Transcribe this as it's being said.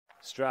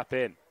Strap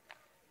in.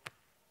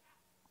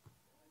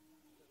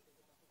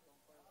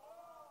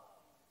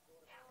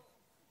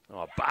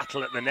 Oh,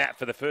 battle at the net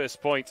for the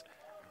first point.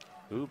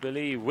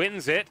 Huberli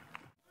wins it.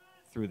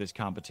 Through this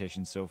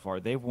competition so far,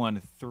 they've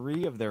won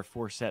 3 of their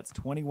 4 sets,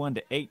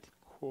 21-8.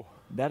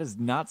 That is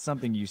not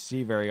something you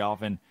see very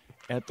often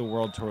at the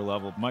World Tour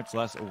level, much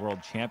less a World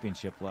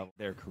Championship level.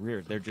 Their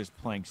career, they're just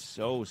playing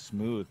so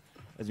smooth.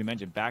 As you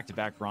mentioned,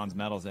 back-to-back bronze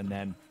medals, and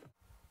then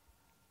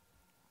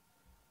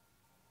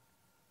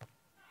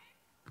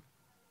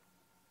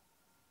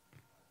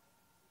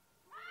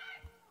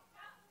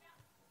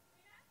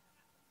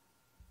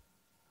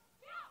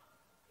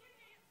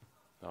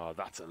oh,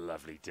 that's a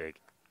lovely dig.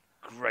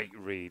 Great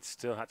read.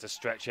 Still had to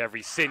stretch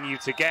every sinew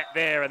to get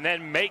there, and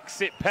then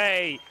makes it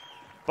pay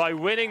by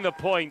winning the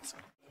point.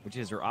 Which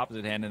is her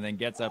opposite hand, and then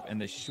gets up in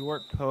the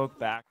short poke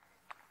back.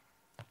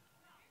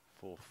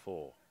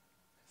 4-4.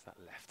 It's that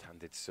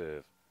left-handed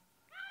serve.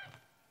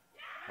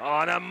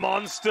 On a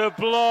monster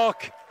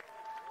block.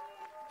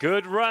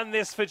 Good run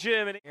this for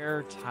Germany.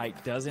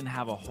 Airtight, doesn't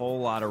have a whole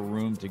lot of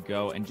room to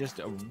go, and just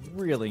a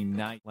really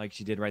nice, like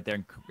she did right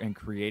there, and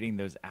creating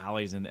those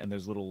alleys and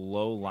those little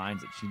low lines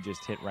that she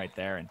just hit right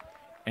there.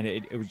 And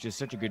it was just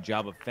such a good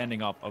job of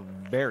fending off a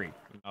very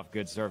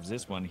good serves.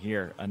 This one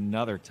here,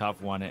 another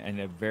tough one, and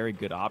a very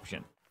good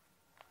option.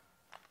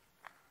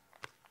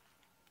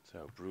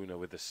 So Brunner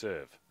with the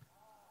serve.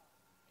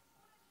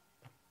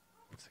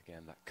 Once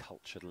again, that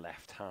cultured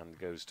left hand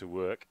goes to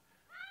work.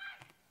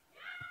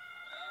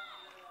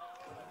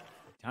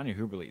 Tanya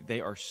Huberli,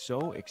 they are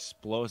so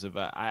explosive.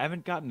 I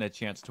haven't gotten a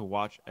chance to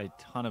watch a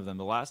ton of them.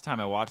 The last time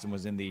I watched them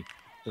was in the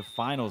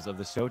finals of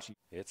the Sochi.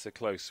 It's a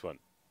close one.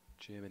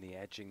 Germany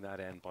edging that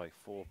end by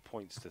 4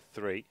 points to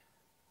 3.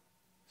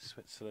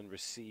 Switzerland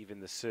receiving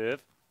the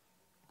serve.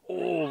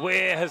 Oh,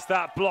 where has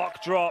that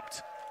block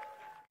dropped?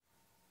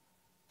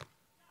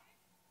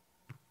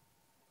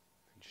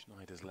 And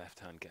Schneider's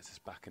left hand gets us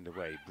back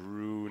underway.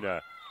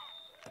 Brunner.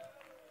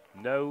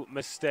 No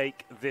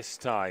mistake this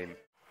time.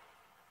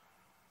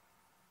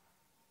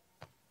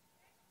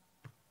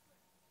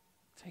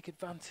 Take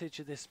advantage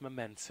of this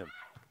momentum.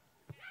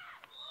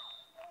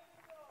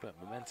 But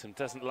momentum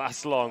doesn't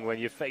last long when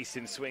you're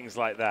facing swings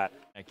like that.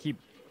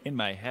 In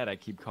my head, I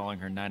keep calling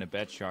her Nina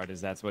Betchard,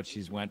 as that's what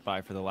she's went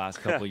by for the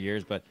last couple of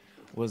years, but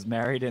was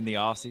married in the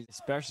offseason,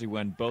 especially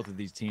when both of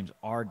these teams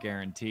are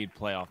guaranteed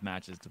playoff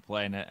matches to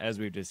play. And as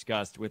we've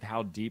discussed, with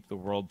how deep the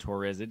World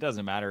Tour is, it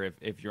doesn't matter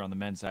if you're on the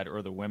men's side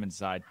or the women's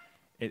side.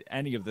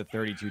 Any of the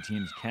 32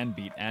 teams can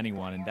beat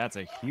anyone, and that's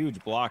a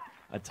huge block.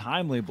 A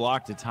timely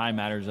block to tie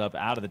matters up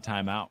out of the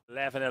timeout.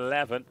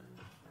 11-11.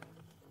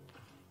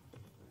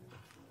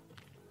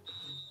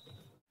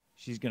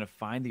 She's going to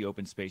find the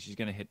open space. She's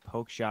going to hit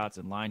poke shots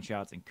and line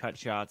shots and cut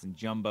shots and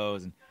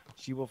jumbos, and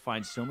she will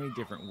find so many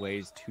different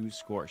ways to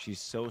score. She's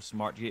so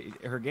smart.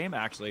 Her game,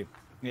 actually,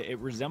 it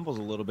resembles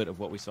a little bit of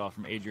what we saw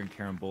from Adrian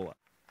Carambola.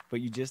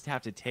 But you just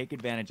have to take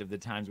advantage of the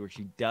times where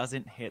she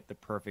doesn't hit the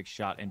perfect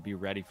shot and be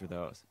ready for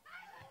those.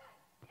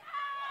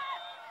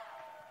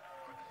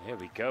 Here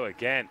we go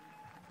again.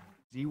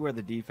 See where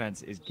the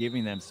defense is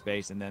giving them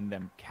space and then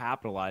them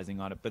capitalizing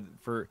on it. But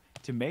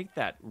to make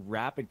that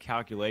rapid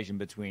calculation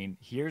between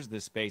here's the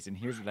space and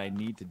here's what I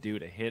need to do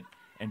to hit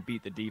and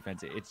beat the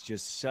defense, it's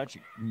just such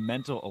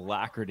mental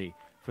alacrity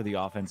for the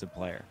offensive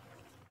player.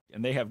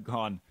 And they have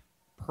gone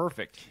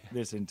perfect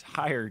this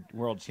entire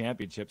World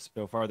Championship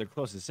so far. Their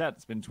closest set,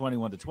 it's been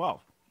 21-12.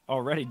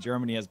 Already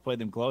Germany has played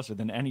them closer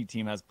than any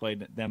team has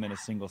played them in a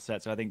single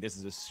set. So I think this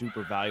is a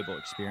super valuable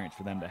experience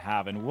for them to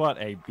have. And what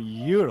a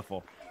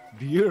beautiful,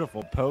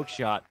 beautiful poke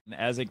shot. And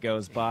as it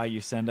goes by, you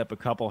send up a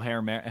couple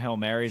Hail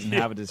Marys and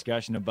have a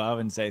discussion above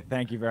and say,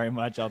 thank you very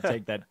much. I'll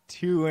take that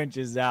 2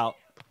 inches out.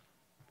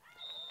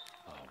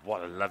 Oh,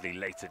 what a lovely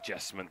late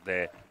adjustment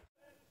there.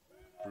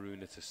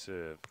 Brunner to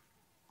serve.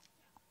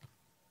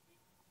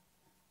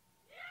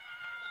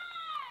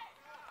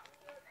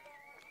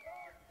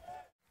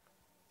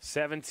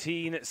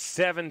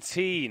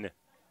 (17-17).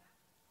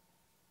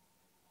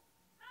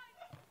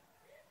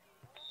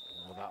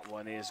 Oh, that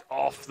one is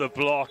off the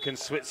block, and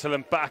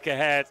Switzerland back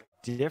ahead.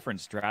 Different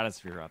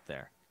stratosphere up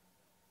there.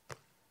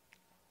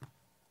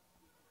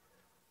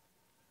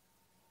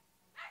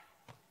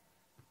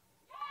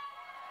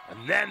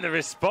 And then the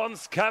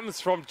response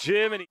comes from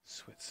Germany.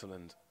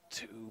 Switzerland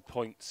 2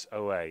 points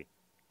away.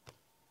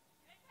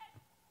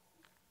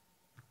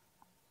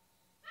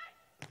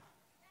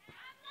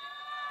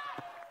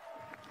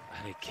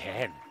 And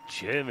again,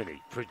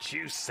 Germany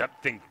produced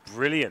something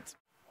brilliant.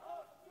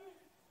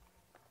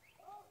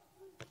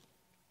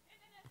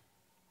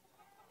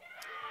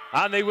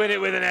 And they win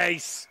it with an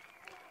ace.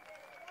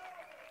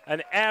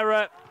 An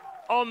error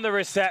on the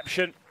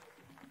reception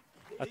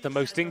at the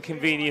most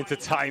inconvenient of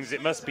times,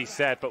 it must be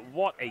said. But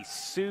what a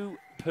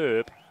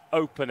superb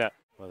opener.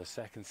 Well, the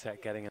second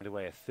set getting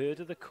underway. A third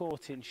of the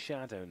court in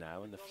shadow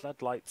now, and the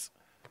floodlights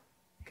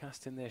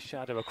casting their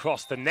shadow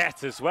across the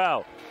net as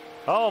well.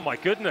 Oh my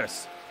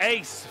goodness.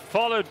 Ace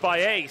followed by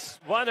ace.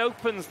 One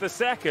opens the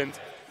second,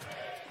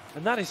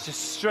 and that is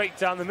just straight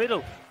down the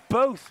middle.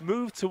 both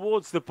moved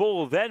towards the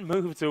ball, then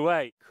moved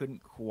away.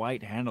 Couldn't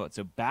quite handle it.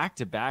 So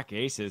back-to-back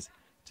aces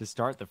to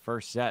start the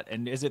first set.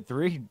 And is it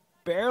three?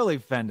 Barely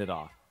fended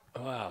off.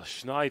 Well,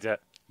 Schneider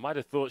might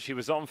have thought she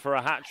was on for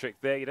a hat-trick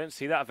there. You don't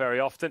see that very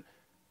often.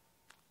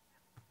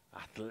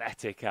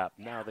 Athletic up.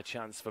 Now the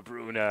chance for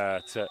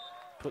Brunner to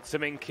put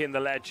some ink in the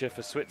ledger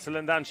for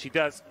Switzerland, and she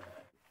does.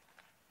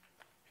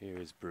 Here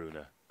is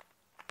Brunner.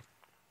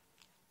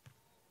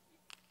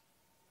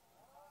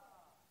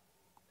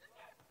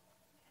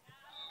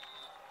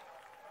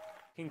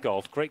 In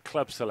golf, great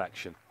club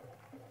selection.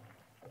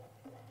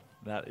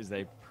 That is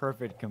a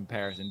perfect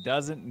comparison.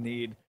 Doesn't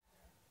need...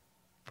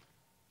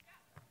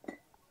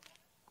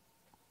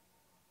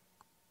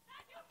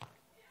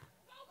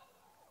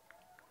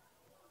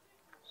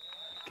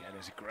 Again,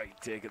 there's a great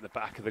dig at the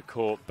back of the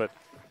court, but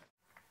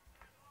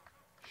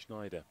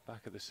Schneider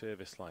back at the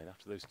service line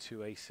after those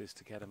two aces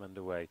to get him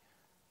underway.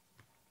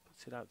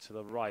 Puts it out to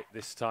the right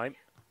this time.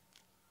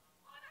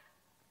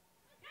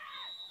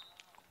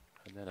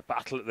 And then a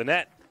battle at the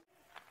net.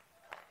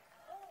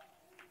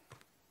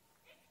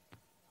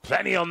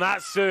 Plenty on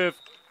that serve.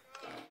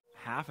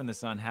 Half in the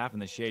sun, half in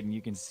the shade, and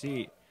you can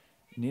see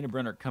Nina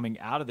Brunner coming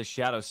out of the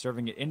shadow,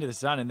 serving it into the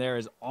sun, and there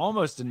is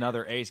almost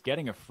another ace,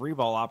 getting a free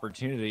ball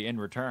opportunity in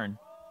return.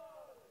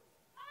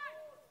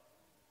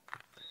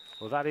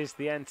 Well, that is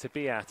the end to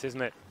be at,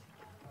 isn't it?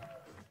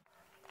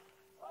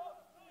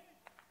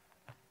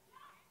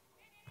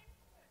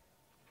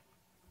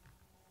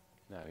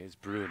 Now here's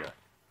Brunner.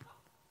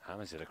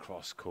 Hammers it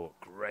across court.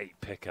 Great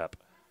pickup.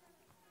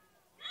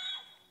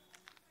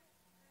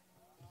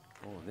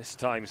 Oh, and this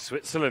time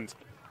Switzerland.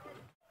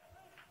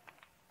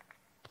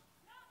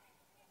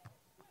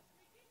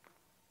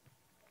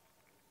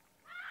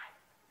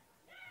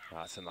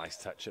 That's a nice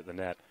touch at the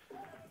net.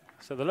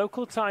 So the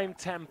local time,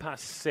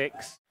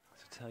 6:10. So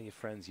tell your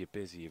friends you're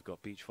busy, you've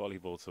got beach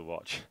volleyball to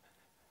watch.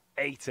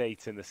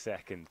 8-8 in the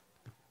second.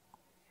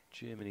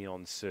 Germany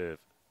on serve.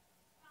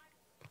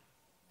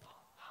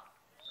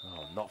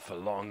 Oh, not for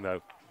long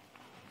though.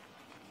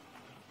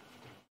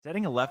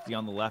 Setting a lefty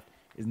on the left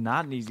is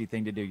not an easy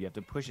thing to do. You have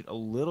to push it a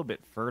little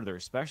bit further,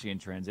 especially in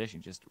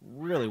transition. Just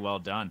really well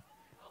done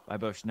by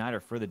both Schneider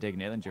for the dig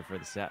and Ittlinger for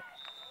the set.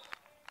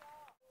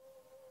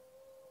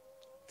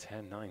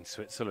 10-9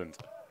 Switzerland.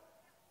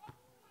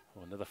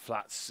 Oh, another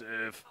flat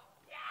serve.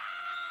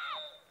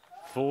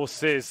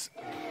 Forces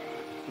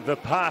the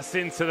pass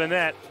into the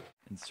net.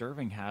 And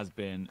serving has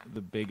been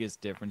the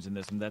biggest difference in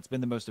this, and that's been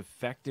the most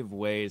effective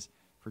ways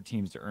for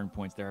teams to earn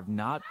points. There have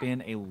not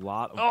been a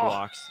lot of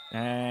blocks,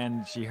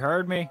 and she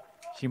heard me.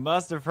 She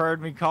must have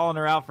heard me calling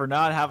her out for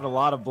not having a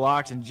lot of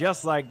blocks, and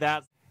just like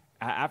that,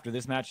 after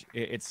this match,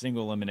 it's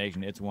single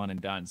elimination. It's one and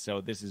done.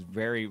 So this is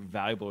very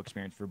valuable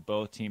experience for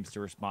both teams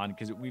to respond,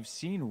 because we've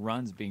seen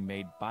runs being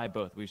made by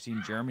both. We've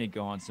seen Germany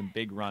go on some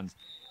big runs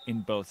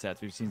in both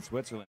sets. We've seen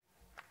Switzerland.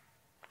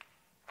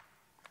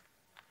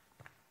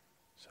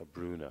 So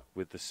Brunner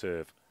with the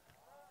serve.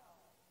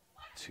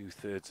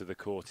 2/3 of the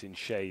court in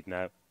shade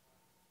now.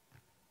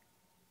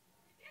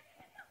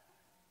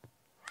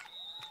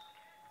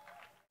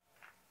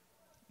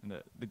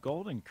 The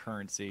golden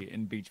currency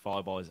in beach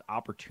volleyball is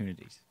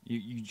opportunities.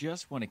 You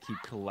just want to keep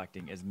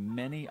collecting as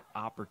many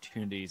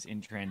opportunities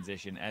in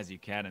transition as you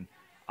can. And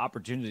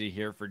opportunity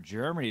here for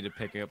Germany to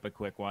pick up a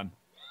quick one.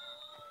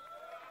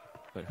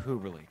 But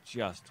Huberli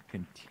just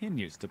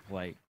continues to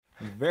play.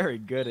 Very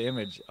good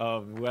image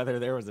of whether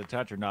there was a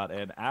touch or not,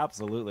 and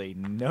absolutely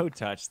no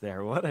touch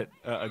there. What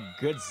a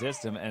good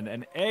system, and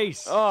an ace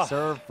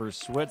serve for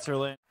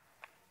Switzerland.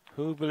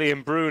 Huberli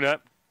and Brunner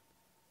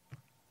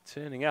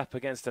turning up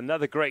against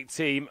another great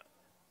team,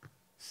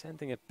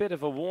 sending a bit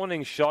of a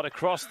warning shot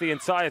across the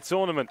entire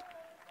tournament.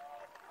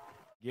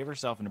 Give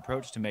herself an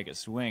approach to make it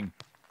swing.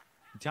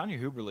 Tanya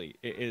Huberli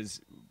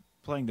is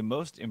playing the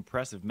most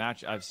impressive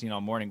match I've seen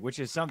all morning, which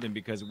is something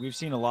because we've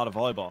seen a lot of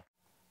volleyball.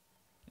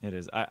 It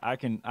is. I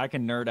can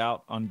nerd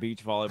out on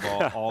beach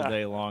volleyball all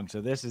day long,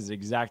 so this is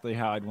exactly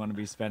how I'd want to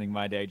be spending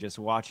my day, just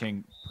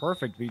watching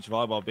perfect beach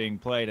volleyball being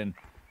played. And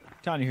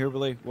Tanya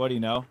Huberli, what do you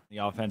know? The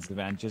offensive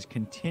end just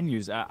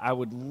continues. I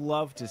would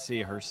love to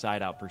see her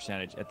side-out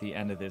percentage at the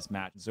end of this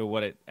match. So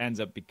what it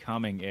ends up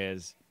becoming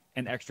is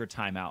an extra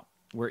timeout,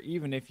 where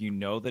even if you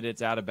know that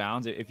it's out of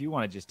bounds, if you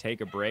want to just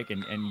take a break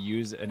and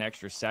use an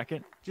extra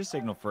second, just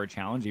signal for a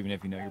challenge, even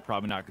if you know you're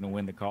probably not going to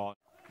win the call.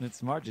 It's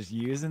smart, just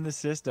using the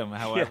system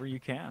however you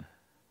can.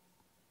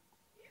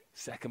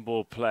 Second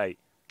ball play.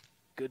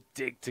 Good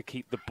dig to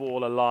keep the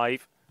ball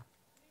alive.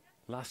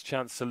 Last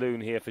chance saloon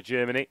here for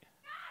Germany.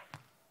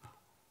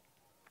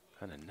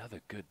 And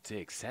another good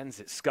dig. Sends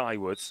it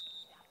skywards.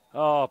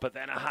 Oh, but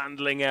then a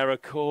handling error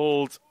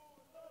called.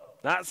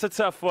 That's a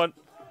tough one.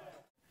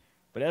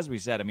 But as we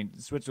said, I mean,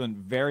 Switzerland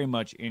very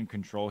much in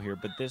control here.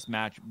 But this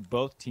match,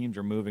 both teams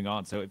are moving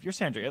on. So if you're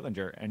Sandra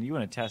Ittlinger and you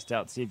want to test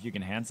out, see if you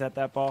can handset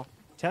that ball,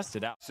 test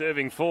it out.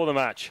 Serving for the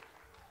match.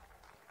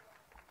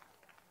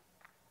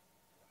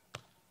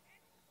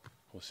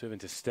 Or serving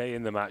to stay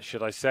in the match,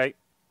 should I say.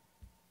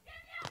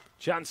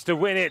 Chance to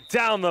win it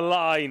down the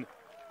line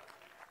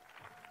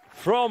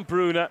from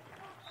Brunner.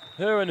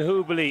 Her and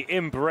Huberli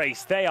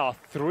embrace. They are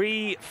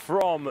 3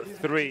 from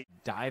 3.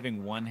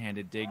 Diving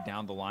one-handed dig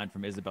down the line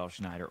from Isabel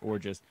Schneider, or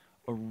just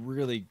a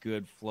really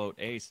good float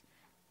ace.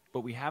 But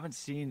we haven't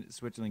seen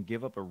Switzerland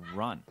give up a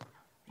run,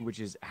 which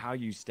is how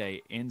you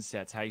stay in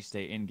sets, how you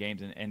stay in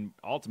games, and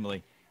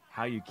ultimately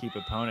how you keep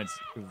opponents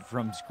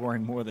from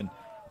scoring more than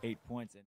 8 points.